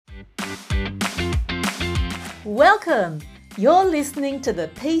Welcome! You're listening to the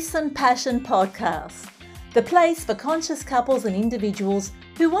Peace and Passion podcast, the place for conscious couples and individuals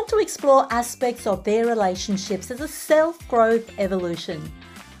who want to explore aspects of their relationships as a self-growth evolution.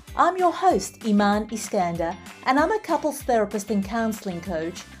 I'm your host, Iman Iskander, and I'm a couples therapist and counselling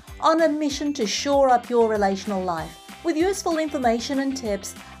coach on a mission to shore up your relational life with useful information and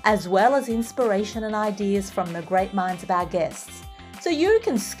tips, as well as inspiration and ideas from the great minds of our guests, so you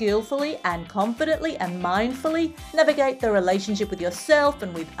can skillfully and confidently and mindfully navigate the relationship with yourself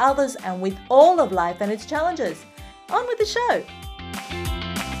and with others and with all of life and its challenges. On with the show.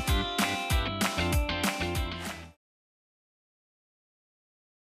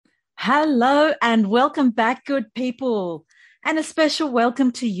 Hello and welcome back, good people. And a special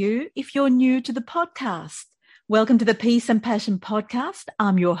welcome to you if you're new to the podcast. Welcome to the Peace and Passion podcast.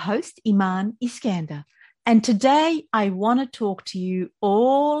 I'm your host, Iman Iskander. And today I want to talk to you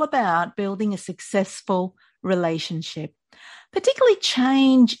all about building a successful relationship, particularly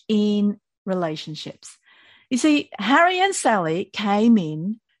change in relationships. You see, Harry and Sally came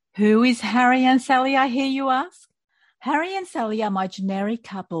in. Who is Harry and Sally, I hear you ask? Harry and Sally are my generic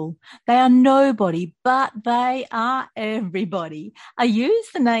couple. They are nobody, but they are everybody. I use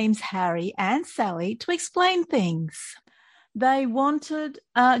the names Harry and Sally to explain things. They wanted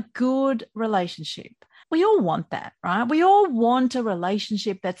a good relationship. We all want that, right? We all want a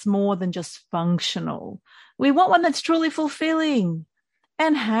relationship that's more than just functional. We want one that's truly fulfilling.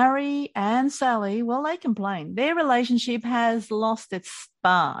 And Harry and Sally, well, they complain. Their relationship has lost its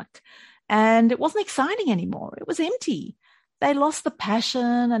spark and it wasn't exciting anymore. It was empty. They lost the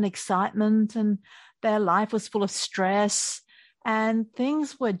passion and excitement, and their life was full of stress and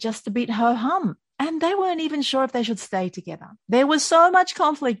things were just a bit ho-hum. And they weren't even sure if they should stay together. There was so much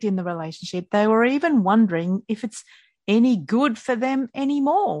conflict in the relationship. They were even wondering if it's any good for them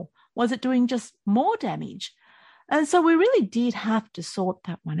anymore. Was it doing just more damage? And so we really did have to sort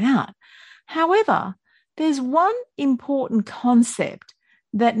that one out. However, there's one important concept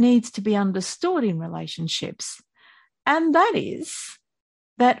that needs to be understood in relationships, and that is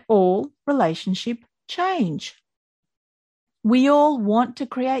that all relationships change. We all want to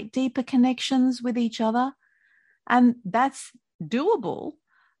create deeper connections with each other, and that's doable.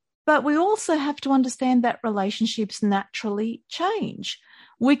 But we also have to understand that relationships naturally change.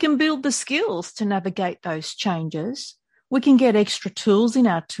 We can build the skills to navigate those changes. We can get extra tools in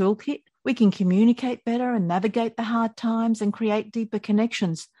our toolkit. We can communicate better and navigate the hard times and create deeper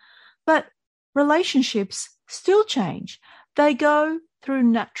connections. But relationships still change. They go through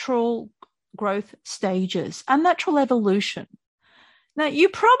natural growth stages, a natural evolution. Now, you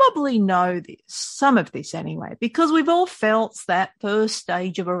probably know this, some of this anyway, because we've all felt that first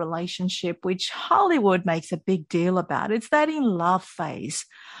stage of a relationship, which Hollywood makes a big deal about. It's that in love phase.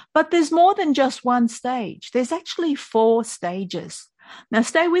 But there's more than just one stage. There's actually 4 stages. Now,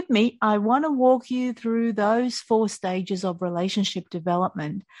 stay with me. I want to walk you through those 4 stages of relationship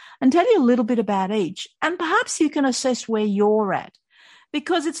development and tell you a little bit about each. And perhaps you can assess where you're at.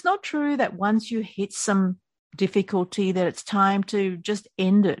 Because it's not true that once you hit some difficulty that it's time to just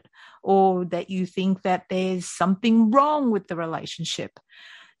end it, or that you think that there's something wrong with the relationship.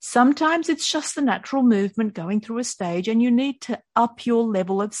 Sometimes it's just the natural movement going through a stage, and you need to up your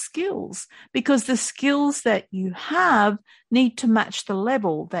level of skills because the skills that you have need to match the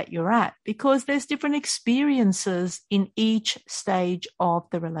level that you're at, because there's different experiences in each stage of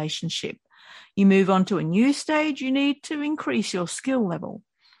the relationship. You move on to a new stage, you need to increase your skill level.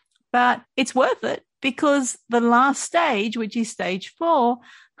 But it's worth it because the last stage, which is stage 4,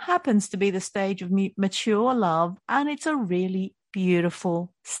 happens to be the stage of mature love, and it's a really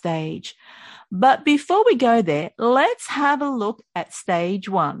beautiful stage. But before we go there, let's have a look at stage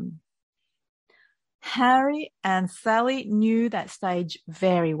 1. Harry and Sally knew that stage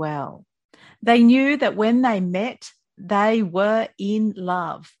very well. They knew that when they met, they were in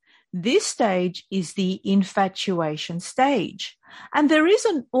love. This stage is the infatuation stage. And there is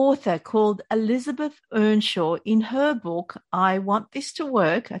an author called Elizabeth Earnshaw in her book, I Want This to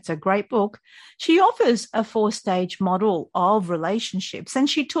Work. It's a great book. She offers a 4-stage model of relationships, and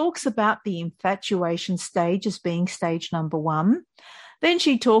she talks about the infatuation stage as being stage number 1. Then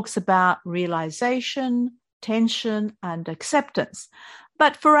she talks about realization, tension, and acceptance.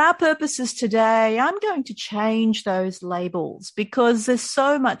 But for our purposes today, I'm going to change those labels because there's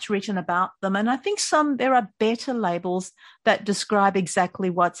so much written about them. And I think there are better labels that describe exactly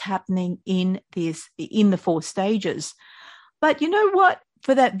what's happening in the 4 stages. But you know what?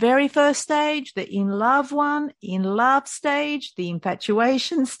 For that very first stage, the in love stage, the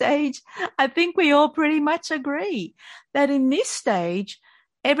infatuation stage, I think we all pretty much agree that in this stage,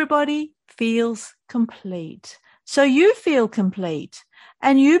 Everybody feels complete. So you feel complete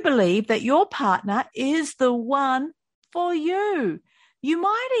and you believe that your partner is the one for you. You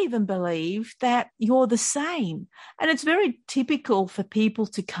might even believe that you're the same. And it's very typical for people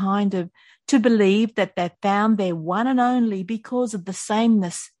to believe that they've found their one and only because of the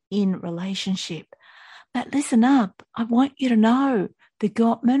sameness in relationship. But listen up, I want you to know the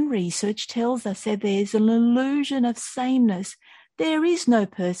Gottman research tells us that there's an illusion of sameness. There is no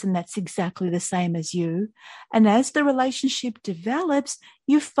person that's exactly the same as you. And as the relationship develops,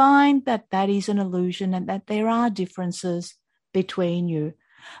 you find that that is an illusion and that there are differences between you.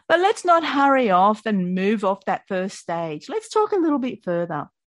 But let's not hurry off and move off that first stage. Let's talk a little bit further.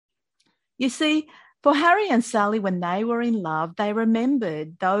 You see, for Harry and Sally, when they were in love, they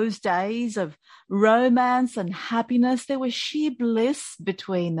remembered those days of romance and happiness. There was sheer bliss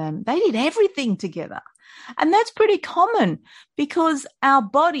between them. They did everything together. And that's pretty common because our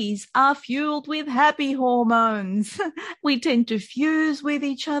bodies are fueled with happy hormones. We tend to fuse with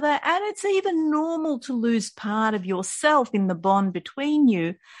each other, and it's even normal to lose part of yourself in the bond between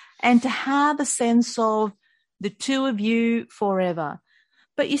you and to have a sense of the two of you forever.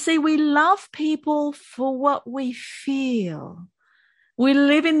 But you see, we love people for what we feel. We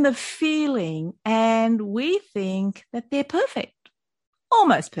live in the feeling and we think that they're perfect.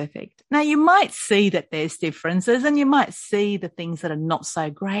 Almost perfect. Now, you might see that there's differences and you might see the things that are not so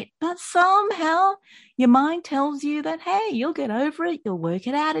great, but somehow your mind tells you that, hey, you'll get over it, you'll work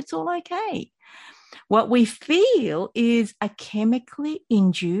it out, it's all okay. What we feel is a chemically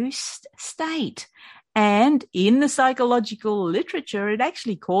induced state. And in the psychological literature, it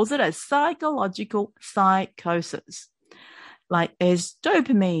actually calls it a psychological psychosis. Like there's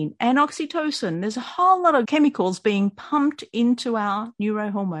dopamine and oxytocin. There's a whole lot of chemicals being pumped into our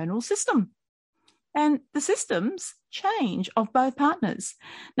neurohormonal system. And the systems change of both partners.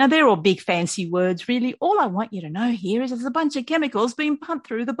 Now, they're all big fancy words, really. All I want you to know here is there's a bunch of chemicals being pumped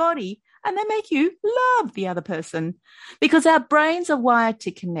through the body and they make you love the other person because our brains are wired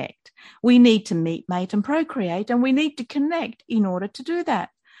to connect. We need to meet, mate, and procreate, and we need to connect in order to do that.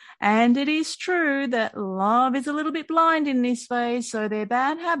 And it is true that love is a little bit blind in this phase, so their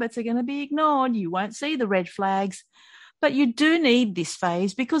bad habits are going to be ignored. You won't see the red flags. But you do need this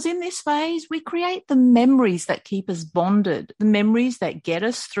phase because in this phase, we create the memories that keep us bonded, the memories that get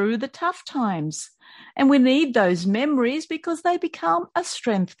us through the tough times. And we need those memories because they become a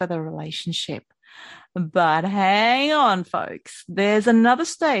strength for the relationship. But hang on, folks. There's another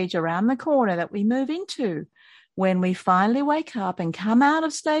stage around the corner that we move into. When we finally wake up and come out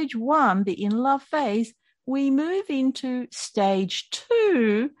of stage 1, the in-love phase, we move into stage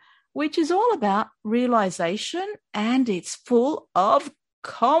 2, which is all about realization, and it's full of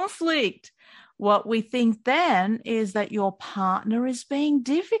conflict. What we think then is that your partner is being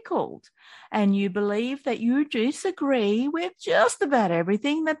difficult, and you believe that you disagree with just about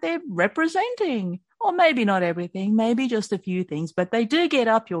everything that they're representing. Or maybe not everything, maybe just a few things, but they do get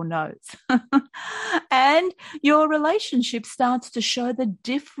up your nose. And your relationship starts to show the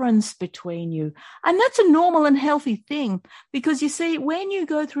difference between you. And that's a normal and healthy thing because you see, when you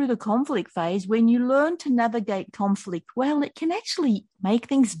go through the conflict phase, when you learn to navigate conflict well, it can actually make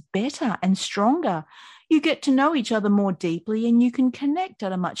things better and stronger. You get to know each other more deeply and you can connect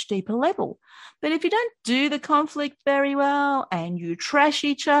at a much deeper level. But if you don't do the conflict very well and you trash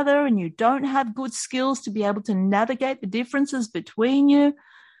each other and you don't have good skills to be able to navigate the differences between you,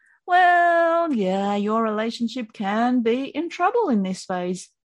 well, yeah, your relationship can be in trouble in this phase.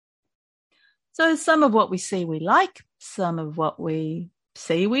 So some of what we see we like, some of what we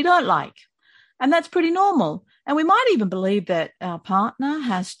see we don't like. And that's pretty normal. And we might even believe that our partner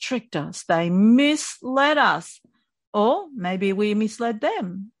has tricked us. They misled us. Or maybe we misled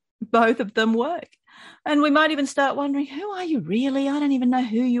them. Both of them work. And we might even start wondering, who are you really? I don't even know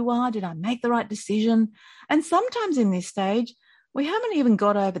who you are. Did I make the right decision? And sometimes in this stage, we haven't even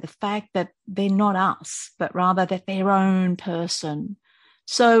got over the fact that they're not us, but rather that they're their own person.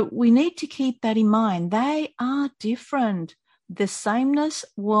 So we need to keep that in mind. They are different. The sameness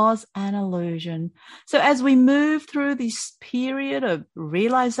was an illusion. So as we move through this period of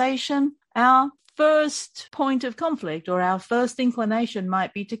realization, our first point of conflict or our first inclination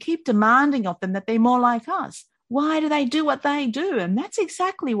might be to keep demanding of them that they're more like us. Why do they do what they do? And that's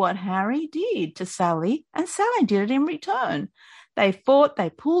exactly what Harry did to Sally, and Sally did it in return. They fought, they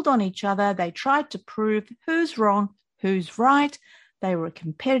pulled on each other, they tried to prove who's wrong, who's right. They were a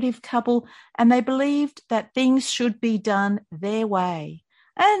competitive couple and they believed that things should be done their way.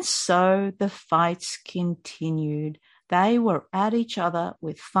 And so the fights continued. They were at each other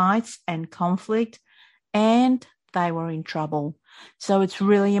with fights and conflict, and they were in trouble. So it's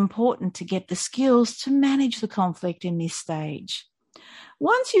really important to get the skills to manage the conflict in this stage.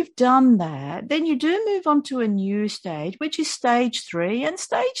 Once you've done that, then you do move on to a new stage, which is stage 3. And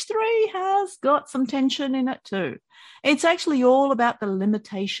stage 3 has got some tension in it too. It's actually all about the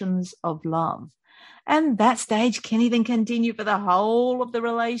limitations of love. And that stage can even continue for the whole of the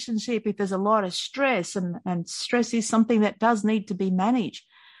relationship if there's a lot of stress, and stress is something that does need to be managed.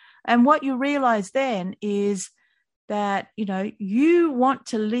 And what you realize then is that, you want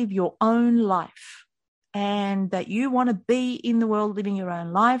to live your own life, and that you want to be in the world living your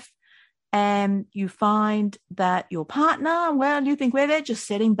own life. And you find that your partner, well, you think, well, they're just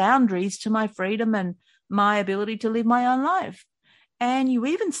setting boundaries to my freedom and my ability to live my own life. And you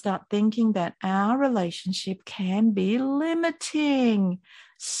even start thinking that our relationship can be limiting.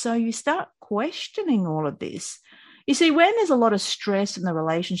 So you start questioning all of this. You see, when there's a lot of stress in the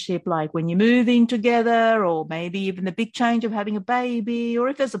relationship, like when you're moving together, or maybe even the big change of having a baby, or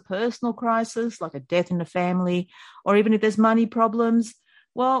if there's a personal crisis, like a death in the family, or even if there's money problems,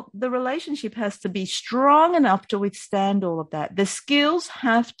 well, the relationship has to be strong enough to withstand all of that. The skills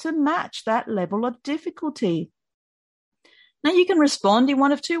have to match that level of difficulty. Now, you can respond in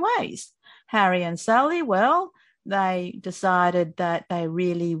one of two ways. Harry and Sally, well, they decided that they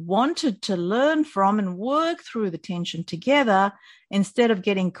really wanted to learn from and work through the tension together instead of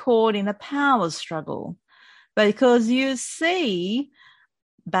getting caught in a power struggle. Because you see,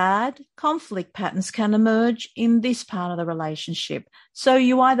 bad conflict patterns can emerge in this part of the relationship. So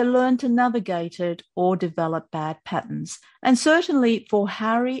you either learn to navigate it or develop bad patterns. And certainly for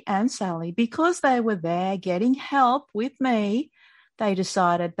Harry and Sally, because they were there getting help with me, they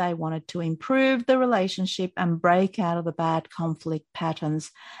decided they wanted to improve the relationship and break out of the bad conflict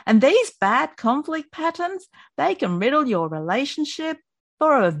patterns. And these bad conflict patterns, they can riddle your relationship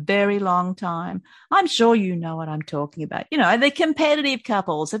for a very long time. I'm sure you know what I'm talking about. The competitive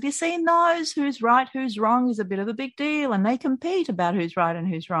couples. Have you seen those? Who's right, who's wrong is a bit of a big deal, and they compete about who's right and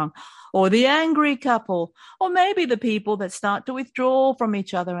who's wrong. Or the angry couple, or maybe the people that start to withdraw from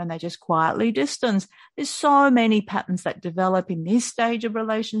each other and they just quietly distance. There's so many patterns that develop in this stage of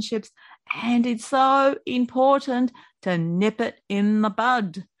relationships, and it's so important to nip it in the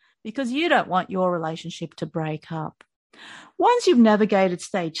bud, because you don't want your relationship to break up. Once you've navigated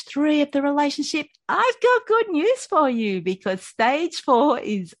stage 3 of the relationship, I've got good news for you, because stage 4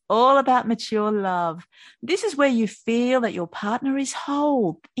 is all about mature love. This is where you feel that your partner is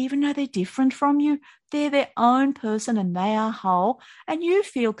whole, even though they're different from you. They're their own person and they are whole, and you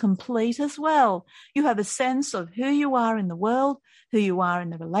feel complete as well. You have a sense of who you are in the world, who you are in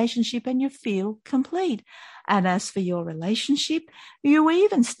the relationship, and you feel complete. And as for your relationship, you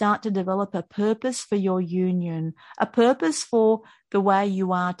even start to develop a purpose for your union, a purpose for the way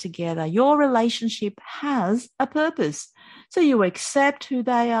you are together. Your relationship has a purpose. So you accept who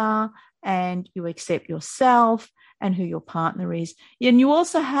they are, and you accept yourself and who your partner is. And you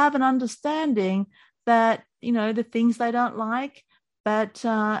also have an understanding that, the things they don't like,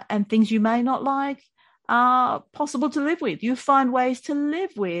 and things you may not like are possible to live with. You find ways to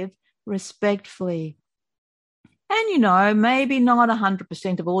live with respectfully. And, maybe not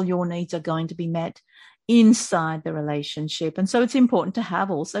 100% of all your needs are going to be met inside the relationship. And so it's important to have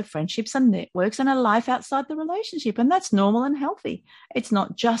also friendships and networks and a life outside the relationship. And that's normal and healthy. It's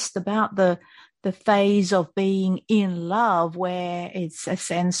not just about the phase of being in love, where it's a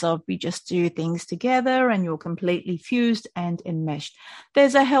sense of we just do things together and you're completely fused and enmeshed.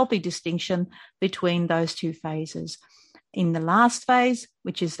 There's a healthy distinction between those two phases. In the last phase,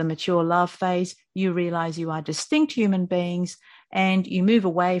 which is the mature love phase, you realize you are distinct human beings, and you move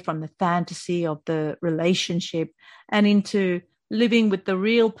away from the fantasy of the relationship and into living with the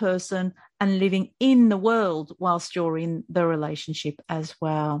real person and living in the world whilst you're in the relationship as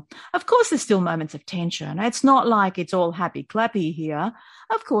well. Of course, there's still moments of tension. It's not like it's all happy-clappy here.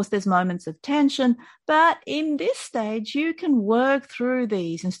 Of course, there's moments of tension, but in this stage, you can work through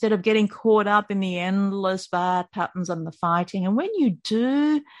these instead of getting caught up in the endless bad patterns and the fighting. And when you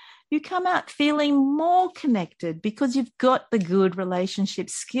do, you come out feeling more connected, because you've got the good relationship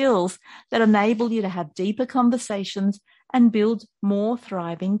skills that enable you to have deeper conversations and build more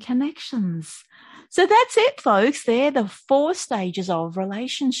thriving connections. So that's it, folks. They're the 4 stages of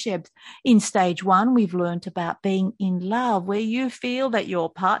relationships. In stage 1, we've learned about being in love, where you feel that your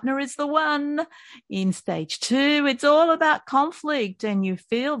partner is the one. In stage 2, it's all about conflict and you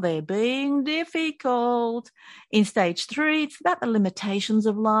feel they're being difficult. In stage 3, it's about the limitations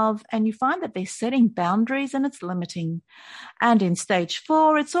of love and you find that they're setting boundaries and it's limiting. And in stage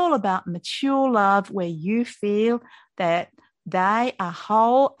 4, it's all about mature love, where you feel that they are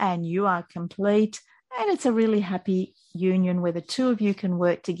whole and you are complete And it's a really happy union where the two of you can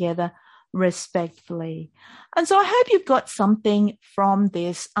work together respectfully. And so I hope you've got something from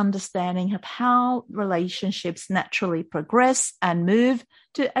this understanding of how relationships naturally progress and move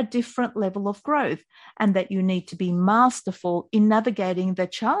to a different level of growth, and that you need to be masterful in navigating the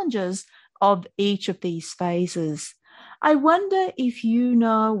challenges of each of these phases. I wonder if you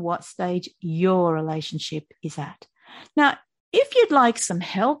know what stage your relationship is at. Now, if you'd like some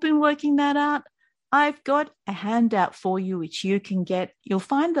help in working that out, I've got a handout for you which you can get. You'll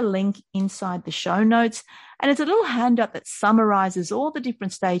find the link inside the show notes, and it's a little handout that summarizes all the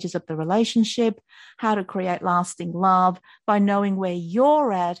different stages of the relationship, how to create lasting love by knowing where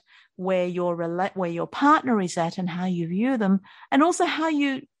you're at, where your partner is at, and how you view them, and also how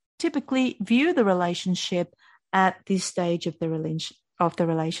you typically view the relationship at this stage of the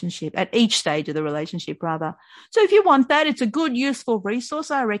relationship, at each stage of the relationship, rather. So if you want that, it's a good, useful resource.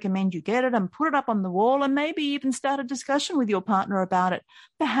 I recommend you get it and put it up on the wall, and maybe even start a discussion with your partner about it.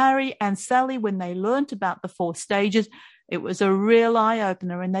 For Harry and Sally, when they learnt about the 4 stages, it was a real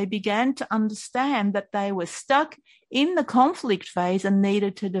eye-opener, and they began to understand that they were stuck in the conflict phase and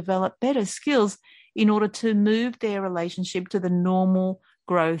needed to develop better skills in order to move their relationship to the normal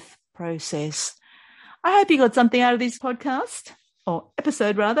growth process. I hope you got something out of this podcast, or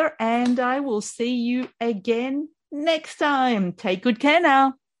episode rather, and I will see you again next time. Take good care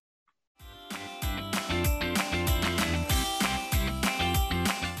now.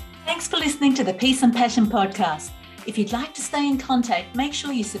 Thanks for listening to the Peace and Passion podcast. If you'd like to stay in contact, make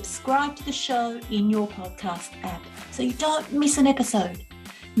sure you subscribe to the show in your podcast app so you don't miss an episode.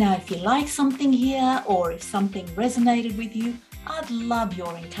 Now, if you like something here, or if something resonated with you, I'd love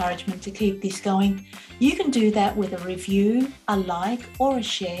your encouragement to keep this going. You can do that with a review, a like, or a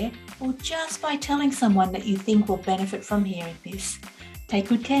share, or just by telling someone that you think will benefit from hearing this. Take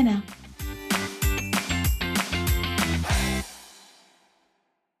good care now.